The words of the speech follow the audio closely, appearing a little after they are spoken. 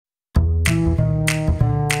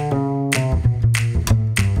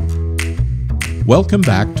Welcome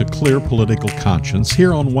back to Clear Political Conscience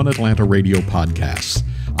here on One Atlanta Radio Podcasts.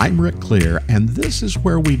 I'm Rick Clear, and this is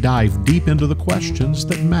where we dive deep into the questions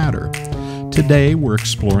that matter. Today, we're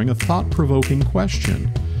exploring a thought-provoking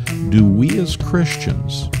question. Do we as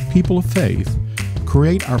Christians, people of faith,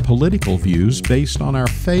 create our political views based on our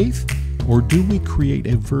faith, or do we create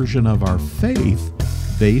a version of our faith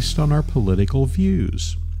based on our political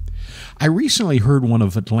views? I recently heard one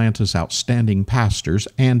of Atlanta's outstanding pastors,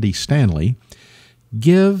 Andy Stanley,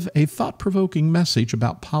 give a thought-provoking message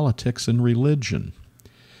about politics and religion.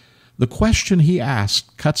 The question he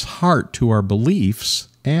asked cuts heart to our beliefs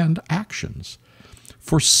and actions.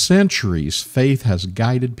 For centuries, faith has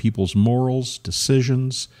guided people's morals,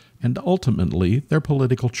 decisions, and ultimately their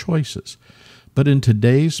political choices. But in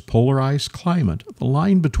today's polarized climate, the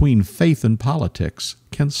line between faith and politics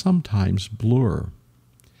can sometimes blur.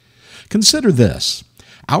 Consider this.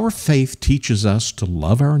 Our faith teaches us to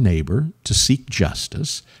love our neighbor, to seek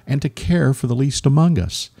justice, and to care for the least among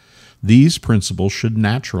us. These principles should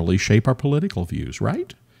naturally shape our political views,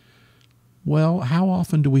 right? Well, how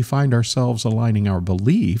often do we find ourselves aligning our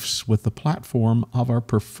beliefs with the platform of our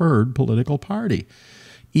preferred political party,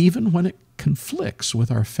 even when it conflicts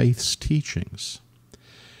with our faith's teachings?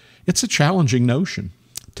 It's a challenging notion.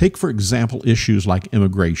 Take, for example, issues like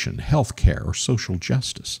immigration, health care, or social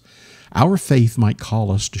justice. Our faith might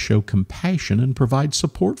call us to show compassion and provide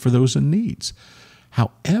support for those in need.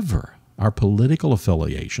 However, our political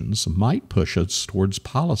affiliations might push us towards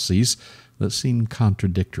policies that seem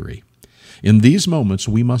contradictory. In these moments,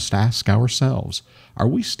 we must ask ourselves, are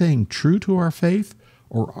we staying true to our faith,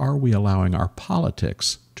 or are we allowing our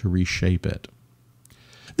politics to reshape it?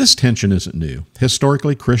 This tension isn't new.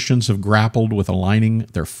 Historically, Christians have grappled with aligning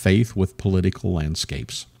their faith with political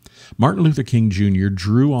landscapes. Martin Luther King Jr.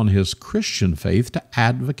 drew on his Christian faith to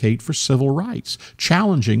advocate for civil rights,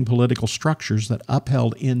 challenging political structures that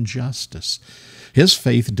upheld injustice. His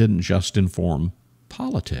faith didn't just inform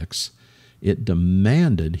politics, it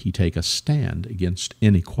demanded he take a stand against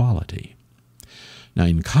inequality. Now,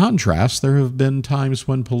 in contrast, there have been times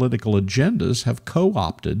when political agendas have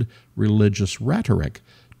co-opted religious rhetoric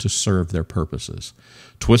to serve their purposes,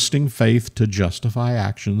 twisting faith to justify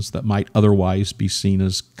actions that might otherwise be seen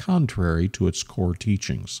as contrary to its core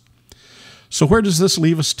teachings. So where does this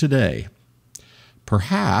leave us today?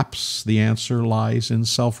 Perhaps the answer lies in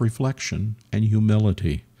self-reflection and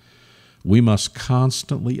humility. We must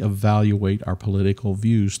constantly evaluate our political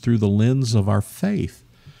views through the lens of our faith,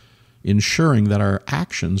 ensuring that our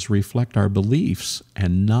actions reflect our beliefs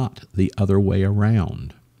and not the other way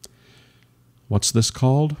around. What's this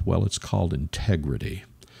called? Well, it's called integrity.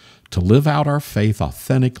 To live out our faith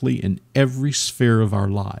authentically in every sphere of our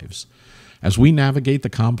lives. As we navigate the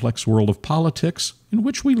complex world of politics in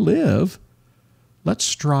which we live, let's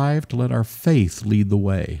strive to let our faith lead the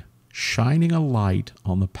way, shining a light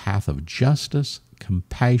on the path of justice,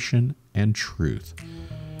 compassion, and truth.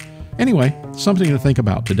 Anyway, something to think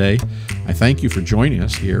about today. I thank you for joining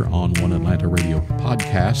us here on One Atlanta Radio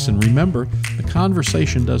Podcasts. And remember, the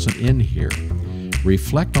conversation doesn't end here.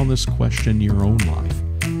 Reflect on this question in your own life.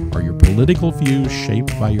 Are your political views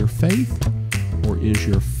shaped by your faith, or is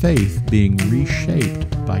your faith being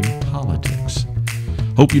reshaped by your politics?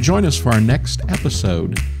 Hope you join us for our next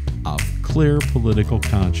episode of Clear Political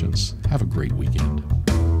Conscience. Have a great weekend.